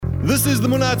This is the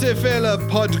Munate Fela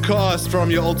podcast from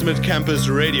your ultimate campus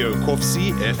radio,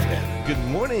 Kovsie FM. Good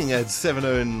morning at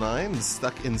 7:09,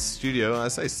 stuck in studio. I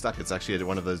say stuck, it's actually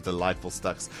one of those delightful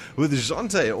stucks with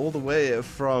Jante all the way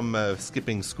from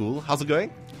skipping school. How's it going?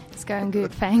 It's going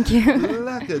good, thank you.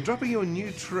 Lekker. Dropping your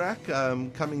new track,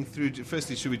 coming through.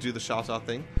 Firstly, should we do the shout out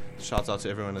thing? Shout out to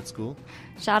everyone at school.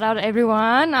 Shout out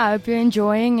everyone, I hope you're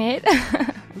enjoying it.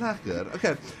 Lekker.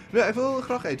 Okay. Nou, ek wil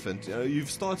graag uitvind.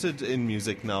 You've started in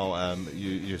music now.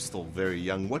 You're still very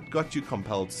young. What got you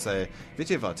compelled to say, weet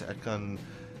jy wat, ek kan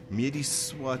medies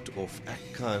swat of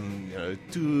ek kan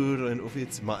toer en of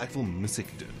iets, maar ek wil musiek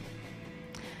doen?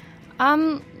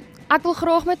 Ek wil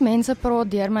graag met mense praat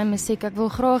deur my musiek. Ek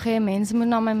wil graag hê mense moet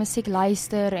na my musiek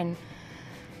luister en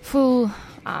voel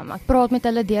ek praat met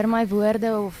hulle deur my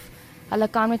woorde of hulle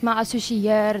kan met my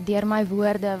assosieer deur my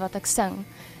woorde wat ek sing.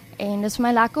 En dit is vir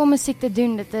my lekker om musiek te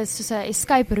doen. Dit is soos 'n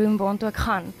escape room waartoe ek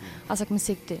gaan as ek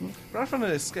musiek doen. Praat van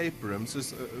 'n escape room. So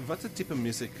wat 'n tipe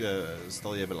musiek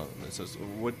stel jy belang in? So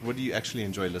what do you actually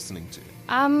enjoy listening to?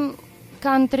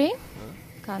 Country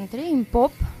and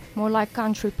pop, more like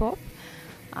country pop.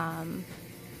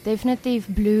 Definitief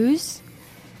blues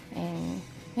en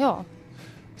ja.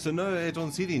 So nou het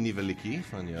ons hierdie nuwe liedjie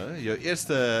van jou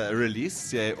eerste release,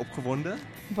 jy opgewonde?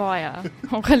 Baie,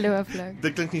 ongelooflik.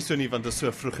 Dit klink nie so nie want dit is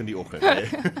so vroeg in die oggend, hè.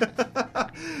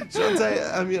 Jante,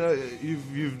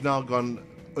 you've now gone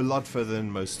a lot further than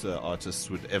most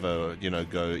artists would ever,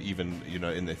 go, even,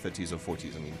 in their 30s or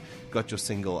 40s. I mean, got your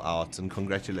single out, and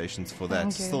congratulations for that.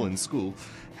 Thank you. Still in school.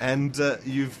 And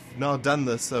you've now done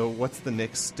this, so what's the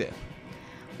next step?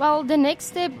 Well, the next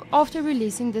step after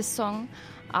releasing this song,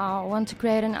 I want to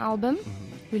create an album,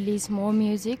 release more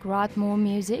music, write more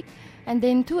music, and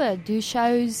then tour, do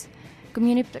shows,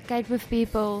 communicate with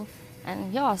people,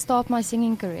 and start my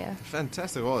singing career.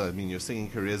 Fantastic. Well, I mean, your singing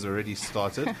career's already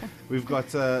started. We've got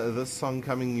this song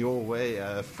coming your way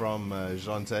from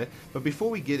Jante. But before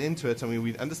we get into it, I mean,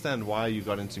 we understand why you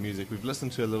got into music. We've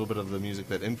listened to a little bit of the music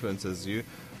that influences you.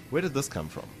 Where did this come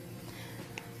from?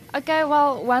 Okay,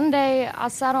 well, one day I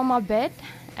sat on my bed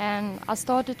and I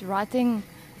started writing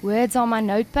words on my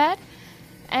notepad.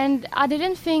 And I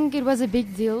didn't think it was a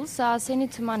big deal, so I sent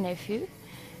it to my nephew.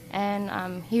 And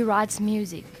he writes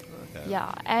music. Okay.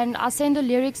 Yeah, and I sent the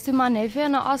lyrics to my nephew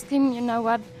and I asked him, you know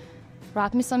what,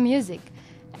 write me some music.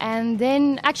 And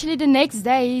then actually the next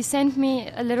day he sent me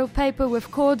a little paper with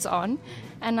chords on,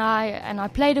 and I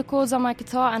played the chords on my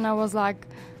guitar and I was like,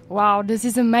 wow, this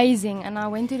is amazing. And I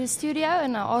went to the studio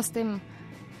and I asked him,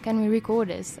 can we record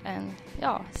this? And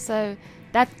so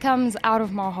that comes out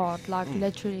of my heart, like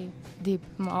literally deep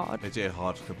in my heart. Het jy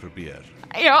hard geprobeer?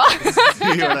 Ja.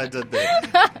 See what I did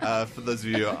there? For those of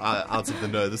you out of the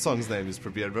know, the song's name is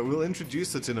Probeer, but we'll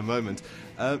introduce it in a moment.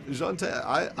 Jante,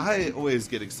 I always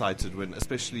get excited when,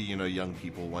 especially, young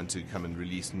people want to come and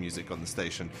release music on the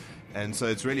station. And so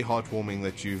it's really heartwarming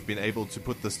that you've been able to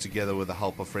put this together with the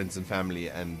help of friends and family.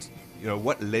 And,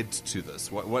 what led to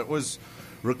this? What was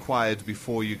required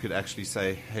before you could actually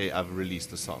say, hey, I've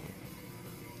released a song?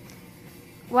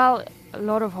 Well, a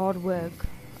lot of hard work.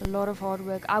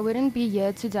 I wouldn't be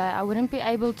here today. I wouldn't be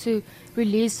able to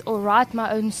release or write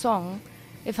my own song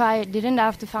if I didn't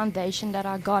have the foundation that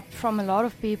I got from a lot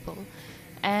of people.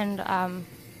 And a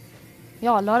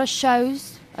lot of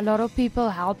shows, a lot of people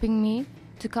helping me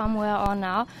to come where I am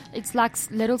now. It's like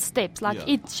little steps. Like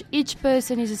each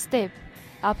person is a step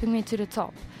helping me to the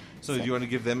top. So do you want to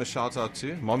give them a shout out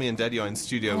too? Mommy and Daddy are in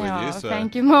studio with you. So.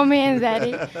 Thank you, Mommy and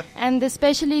Daddy. And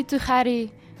especially to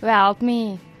Harry, who helped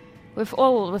me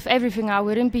with everything. I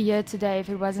wouldn't be here today if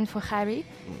it wasn't for Harry.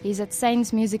 He's at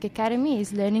Saints Music Academy.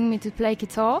 He's learning me to play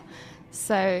guitar.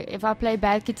 So if I play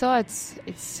bad guitar,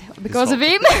 it's because of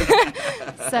him.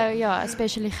 So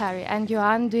especially Harry. And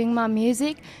Johan doing my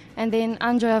music. And then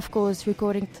Andre, of course,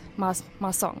 recording my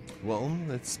song. Well,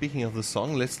 speaking of the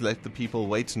song, let's let the people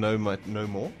wait to know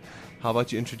more. How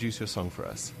about you introduce your song for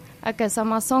us? Okay, so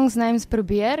my song's name is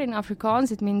Probeer. In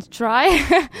Afrikaans, it means try.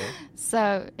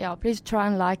 So, please try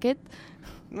and like it.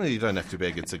 No, you don't have to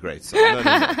beg. It's a great song. No.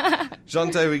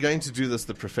 Jante, we're going to do this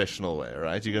the professional way,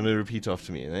 right? You're going to repeat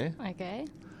after me, eh? Okay.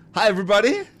 Hi,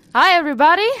 everybody. Hi,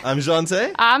 everybody. I'm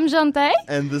Jante. I'm Jante.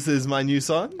 And this is my new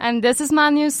song. And this is my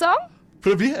new song.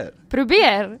 Probeer.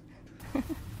 Probeer. Ladies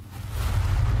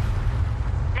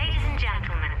and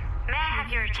gentlemen, may I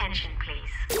have your attention,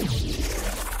 please?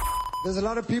 There's a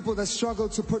lot of people that struggle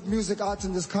to put music out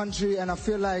in this country, and I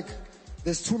feel like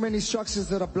there's too many structures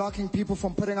that are blocking people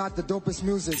from putting out the dopest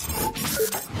music.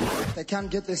 They can't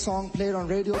get their song played on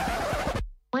radio.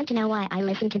 Want to know why I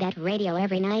listen to that radio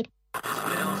every night?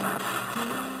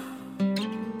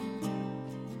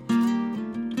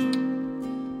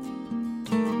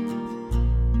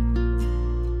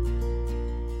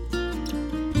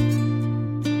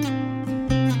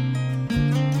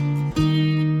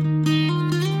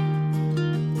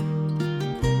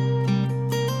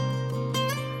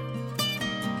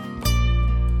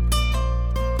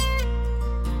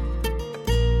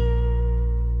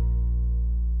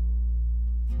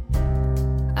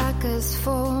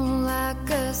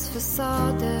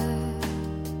 fasade.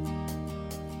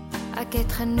 Ek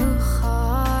het genoeg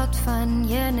gehad van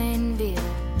heen en weer,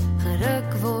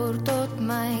 geruk word tot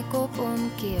my kop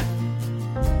omkeer.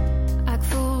 Ek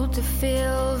voel te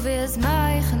veel, wees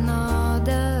my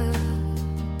genade.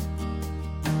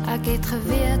 Ek het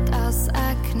geweet as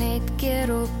ek net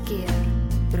keer op keer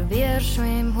probeer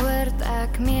swem, hoort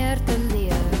ek meer te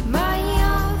leer. My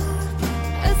hart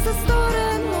is 'n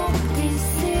storm op die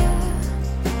see,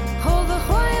 golwe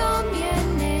gooi om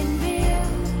heen en weer,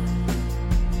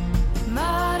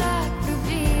 maar ek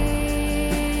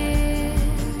probeer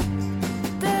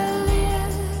te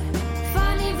leer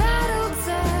van die wêreld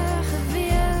se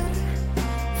geweer,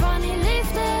 van die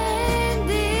liefde en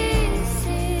die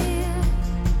seer,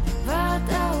 wat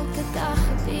elke dag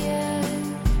gebeur.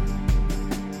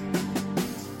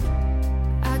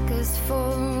 Ek is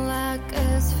vol, ek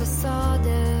is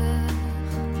versadig,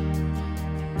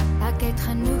 ek het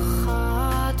genoeg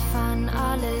gehad van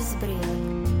alles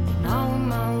breek en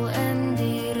almal in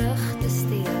die rug te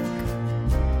steek.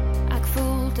 Ek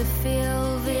voel te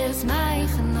veel, wees my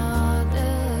genade.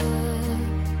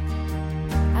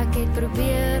 Ek het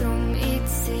probeer om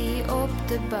ietsie op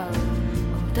te bou,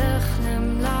 om te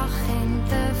glimlag en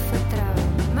te vertrou.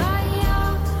 My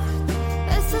hart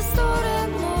is 'n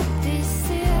storm op die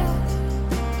see,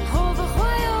 die golwe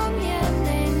gooi om heen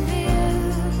en weer,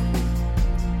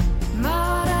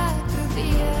 maar ek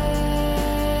probeer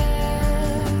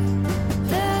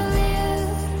te leer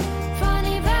van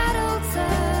die wêreld se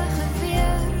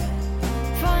geweer,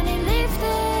 van die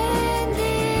liefde en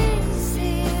die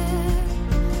seer,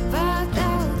 wat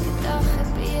elke dag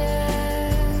gebeur.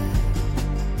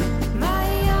 My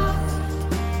hart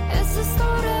is 'n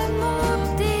storm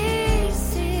op die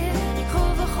see, die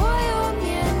golwe gooi om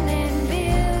heen en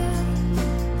weer,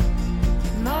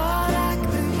 maar ek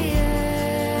probeer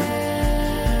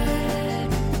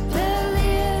te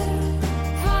leer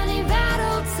van die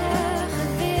wêreld se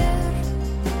geweer,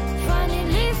 van die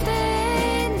liefde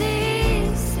en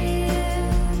die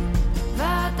seer,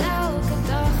 wat elke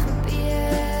dag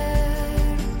gebeur.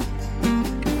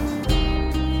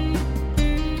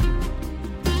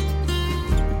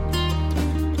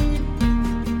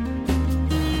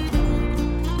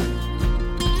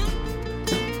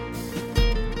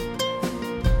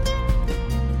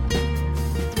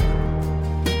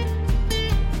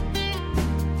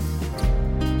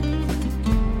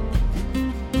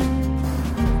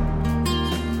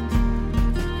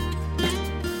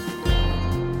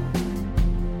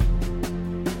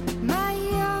 My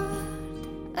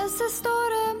hart is 'n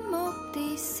storm op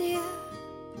die see,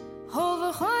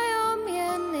 golwe gooi om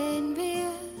heen en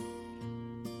weer,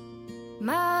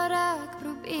 maar ek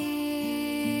probeer.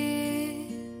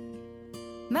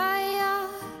 My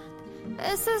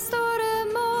hart is 'n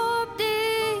storm op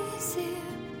die see,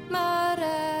 maar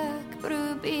ek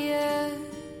probeer,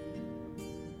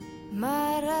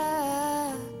 maar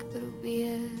ek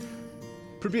probeer.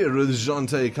 Prabir with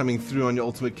Jante coming through on your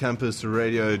Ultimate Campus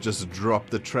Radio. Just drop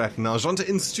the track now. Jante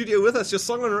in studio with us, your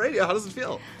song on radio. How does it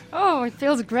feel? Oh, it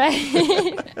feels great.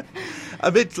 I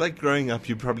bet, like growing up,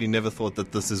 you probably never thought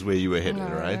that this is where you were headed,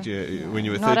 No, right? When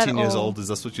you were not at 13 years all. old, is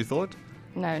this what you thought?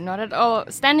 No, not at all.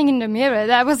 Standing in the mirror,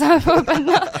 that was over, but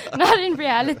not in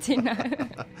reality, no.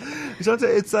 Jante,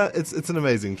 it's an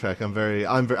amazing track.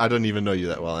 I don't even know you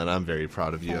that well, and I'm very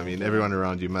proud of you. I mean, everyone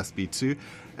around you must be too.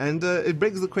 And it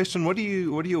begs the question: what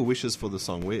are your wishes for the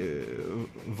song?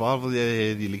 Waar wil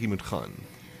jy die liedjie moet gaan?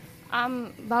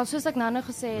 Wel, soos ek nou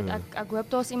gesê het, ek hoop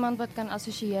daar's iemand wat kan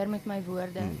assosieer met my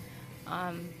woorde.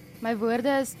 My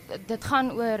woorde dit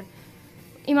gaan oor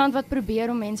iemand wat probeer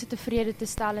om mense tevrede te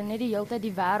stel en net die hele tyd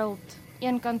die wêreld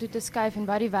een kant toe te skuif en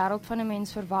wat die wêreld van 'n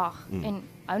mens verwag en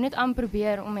hou net aan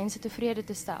probeer om mense tevrede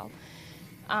te stel.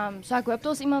 So ek hoop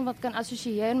daar's iemand wat kan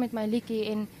assosieer met my liedjie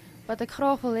en wat ek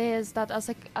graag wil hê is dat as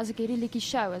ek hierdie liedjie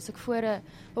show, as ek voor 'n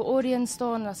audience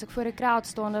staan, as ek voor 'n crowd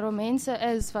staan, dat daar mense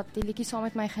is wat die liedjie saam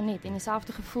met my geniet en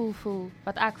dieselfde gevoel voel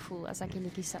wat ek voel as ek die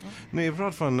liedjie sing. Nee, jy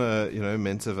praat van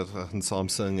mense wat gaan saam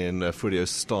sing en voor jou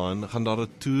staan. Gaan daar 'n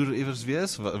toer iewers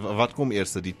wees? Wat kom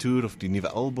eers, die toer of die nuwe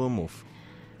album of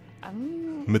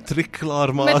matriek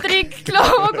klaar maak? Matriek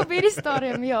klaar maak op hierdie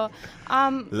stadium, ja.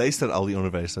 Luister al die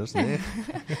onderwysers, nee?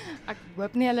 Ek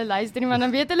hoop nie hulle luister nie, want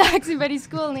dan weet hulle ek is nie by die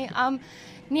skool nie.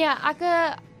 Nee,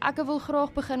 ek wil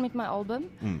graag begin met my album.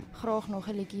 Graag nog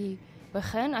 'n liedjie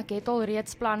begin. Ek het al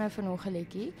reeds planne vir nog 'n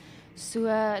liedjie. So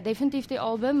definitief die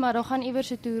album, maar daar gaan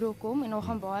iewers 'n toer ook kom en daar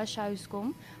gaan baie shows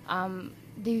kom.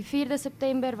 Die 4de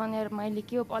September wanneer my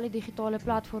liedjie op al die digitale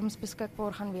platforms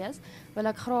beskikbaar gaan wees, wil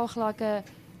ek graag like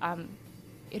 'n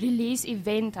release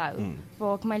event hou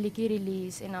waar ek my liedjie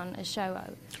release en dan 'n show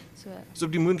hou. So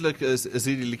op die moontlik is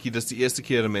hierdie liedjie dis die eerste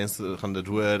keer mense gaan dit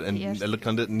hoor en hulle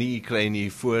kan dit nie kry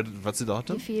nie voor wat se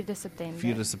datum? Die 4de September.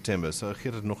 4de September. So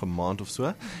gee dit nog 'n maand of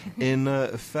so. En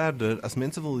verder as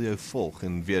mense wil jou volg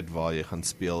en weet waar jy gaan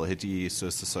speel, het jy so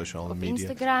 'n social Op media?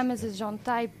 Instagram is dit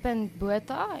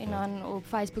Jantay.botha en dan op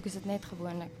Facebook is dit net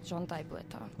gewoonlik Jantay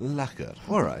Botha. Lekker.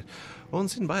 Alright.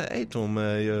 Ons sien baie uit om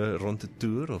jou rond te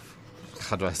toer of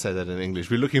how do I say that in English?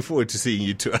 We're looking forward to seeing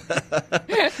you tour.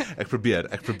 Ek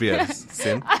probeer.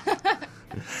 Sien?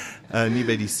 Nie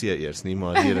by die see eers, nie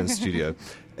maar hier in studio.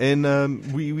 And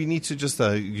we need to just,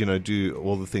 do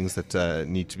all the things that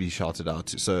need to be shouted out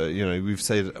to. So, we've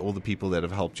said all the people that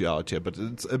have helped you out here, but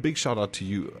it's a big shout out to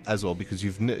you as well because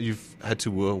you've had to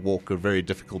walk a very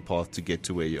difficult path to get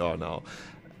to where you are now.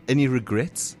 Any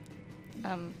regrets?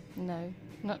 No,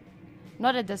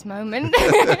 not at this moment.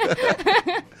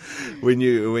 When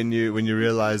you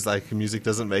realize like music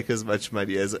doesn't make as much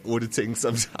money as auditing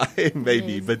sometime,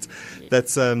 maybe, Yes. but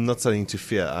that's not something to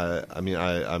fear.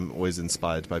 I'm always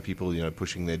inspired by people,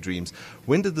 pushing their dreams.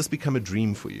 When did this become a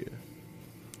dream for you?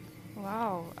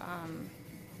 Wow.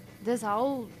 This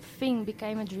whole thing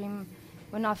became a dream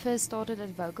when I first started at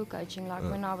vocal coaching, like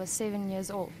when I was 7 years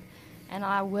old. And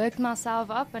I worked myself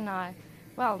up and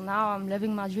now I'm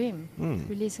living my dream,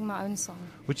 releasing my own song.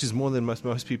 Which is more than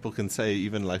most people can say,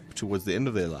 even like towards the end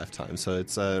of their lifetime. So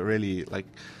it's really like,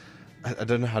 I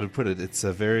don't know how to put it. It's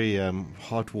a very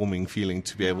heartwarming feeling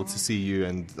to be able to see you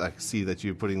and like see that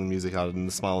you're putting the music out and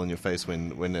the smile on your face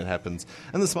when it happens,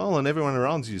 and the smile on everyone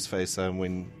around you's face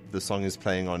when the song is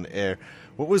playing on air.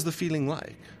 What was the feeling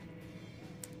like?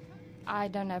 I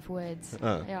don't have words.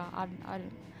 Oh. Yeah,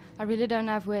 I really don't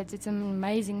have words. It's an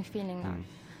amazing feeling.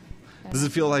 Does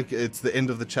it feel like it's the end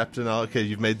of the chapter now? Okay,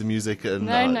 you've made the music. And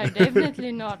No,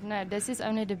 definitely not. No, this is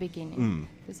only the beginning.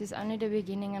 This is only the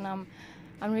beginning, and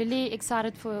I'm really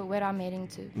excited for where I'm heading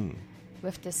to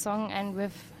with the song and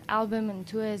with album and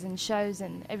tours and shows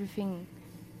and everything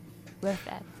with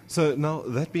that. So now,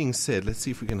 that being said, let's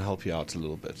see if we can help you out a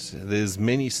little bit. There's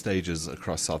many stages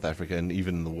across South Africa and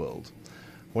even in the world.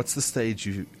 What's the stage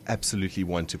you absolutely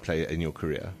want to play in your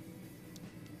career?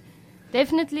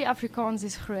 Definitely Afrikaans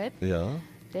is groot. Yeah.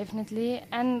 Definitely.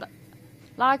 And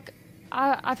like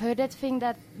I've heard that thing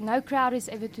that no crowd is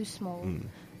ever too small.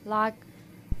 Like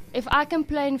if I can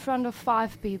play in front of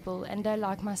 5 people and they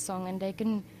like my song and they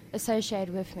can associate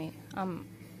with me, I'm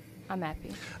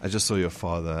happy. I just saw your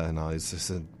father and I just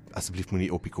said, asseblief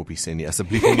moenie op die koppie sê nie.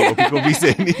 Asseblief moenie op die koppie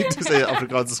sê nie. To say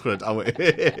Afrikaans is groot.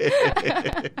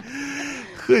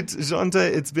 Good,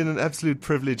 Jantay, it's been an absolute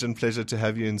privilege and pleasure to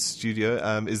have you in studio.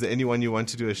 Is there anyone you want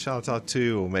to do a shout out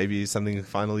to, or maybe something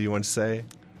final you want to say?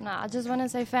 No, I just want to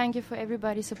say thank you for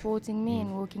everybody supporting me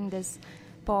and walking this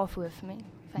path with me.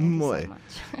 Thank you so much.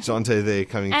 Jantay there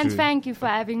coming and through. thank you for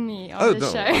having me on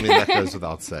the show. I mean, that goes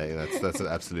without saying. That's an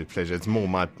absolute pleasure. It's more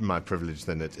my privilege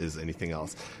than it is anything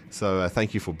else. So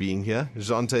thank you for being here.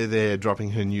 Jantay there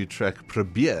dropping her new track,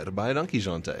 Probeer. Baie dankie,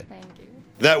 Jantay. Thank you.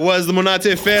 That was the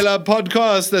Monate Fela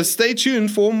podcast. Stay tuned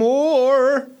for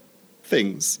more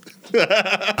things. All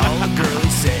the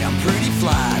girlies say